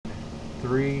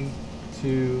3,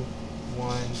 2,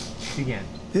 1, begin.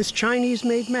 This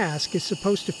Chinese-made mask is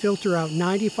supposed to filter out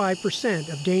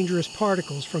 95% of dangerous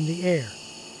particles from the air.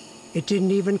 It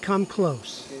didn't even come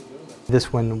close.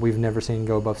 This one we've never seen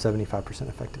go above 75%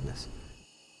 effectiveness.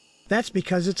 That's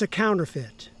because it's a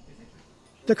counterfeit.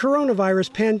 The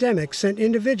coronavirus pandemic sent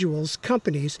individuals,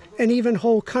 companies, and even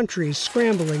whole countries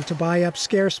scrambling to buy up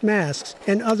scarce masks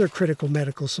and other critical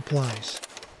medical supplies.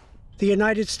 The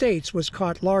United States was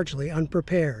caught largely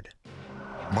unprepared.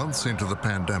 Months into the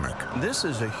pandemic, this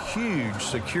is a huge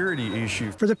security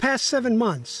issue. For the past 7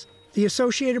 months, the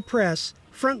Associated Press,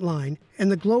 Frontline, and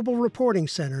the Global Reporting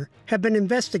Center have been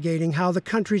investigating how the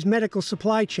country's medical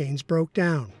supply chains broke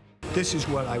down. This is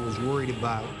what I was worried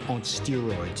about on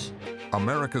steroids.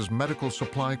 America's medical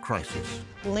supply crisis.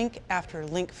 Link after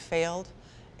link failed,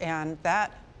 and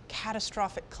that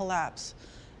catastrophic collapse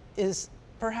is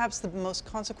perhaps the most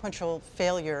consequential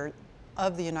failure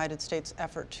of the United States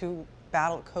effort to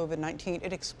battle COVID-19.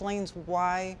 It explains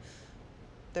why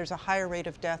there's a higher rate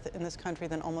of death in this country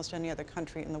than almost any other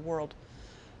country in the world.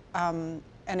 And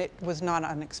it was not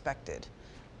unexpected.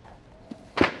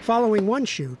 Following one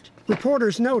shoot,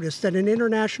 reporters noticed that an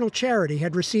international charity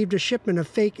had received a shipment of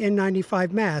fake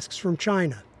N95 masks from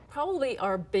China. Probably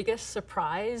our biggest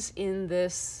surprise in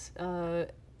this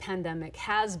pandemic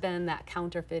has been that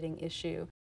counterfeiting issue.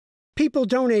 People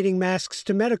donating masks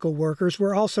to medical workers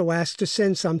were also asked to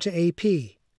send some to AP.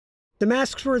 The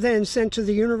masks were then sent to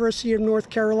the University of North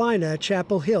Carolina at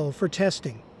Chapel Hill for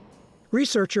testing.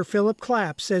 Researcher Philip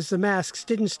Clapp says the masks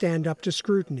didn't stand up to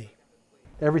scrutiny.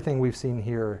 Everything we've seen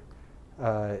here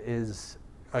is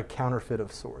a counterfeit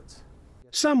of sorts.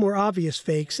 Some were obvious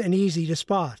fakes and easy to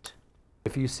spot.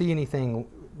 If you see anything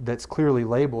that's clearly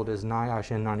labeled as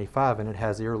NIOSH N95 and it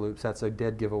has ear loops, that's a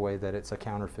dead giveaway that it's a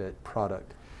counterfeit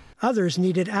product. Others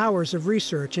needed hours of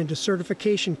research into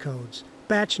certification codes,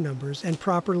 batch numbers, and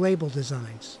proper label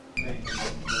designs.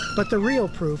 But the real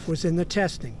proof was in the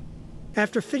testing.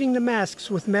 After fitting the masks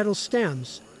with metal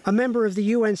stems, a member of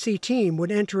the UNC team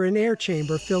would enter an air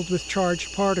chamber filled with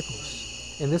charged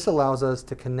particles. And this allows us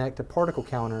to connect a particle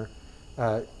counter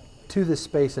to this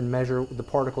space and measure the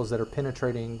particles that are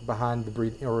penetrating behind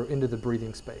the or into the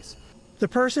breathing space. The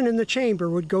person in the chamber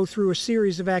would go through a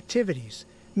series of activities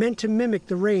meant to mimic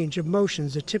the range of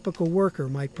motions a typical worker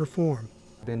might perform.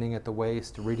 Bending at the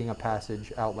waist, reading a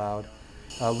passage out loud,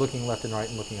 looking left and right,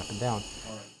 and looking up and down.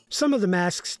 Some of the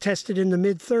masks tested in the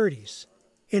mid-30s.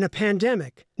 In a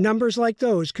pandemic, numbers like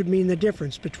those could mean the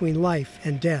difference between life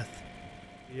and death.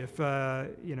 If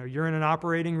you're in an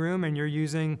operating room and you're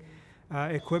using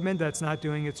equipment that's not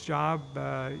doing its job,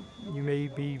 you may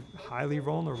be highly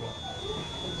vulnerable.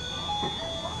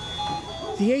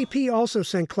 The AP also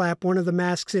sent Clapp one of the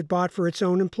masks it bought for its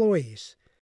own employees.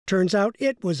 Turns out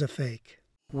it was a fake.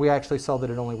 We actually saw that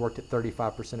it only worked at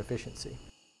 35% efficiency.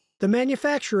 The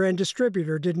manufacturer and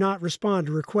distributor did not respond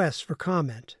to requests for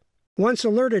comment. Once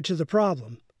alerted to the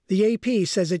problem, the AP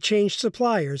says it changed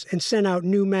suppliers and sent out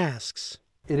new masks.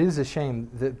 It is a shame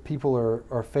that people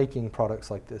are faking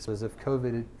products like this, as if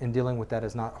COVID and dealing with that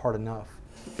is not hard enough.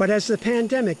 But as the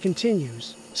pandemic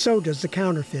continues, so does the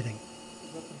counterfeiting.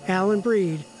 Alan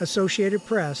Breed, Associated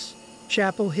Press,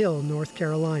 Chapel Hill, North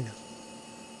Carolina.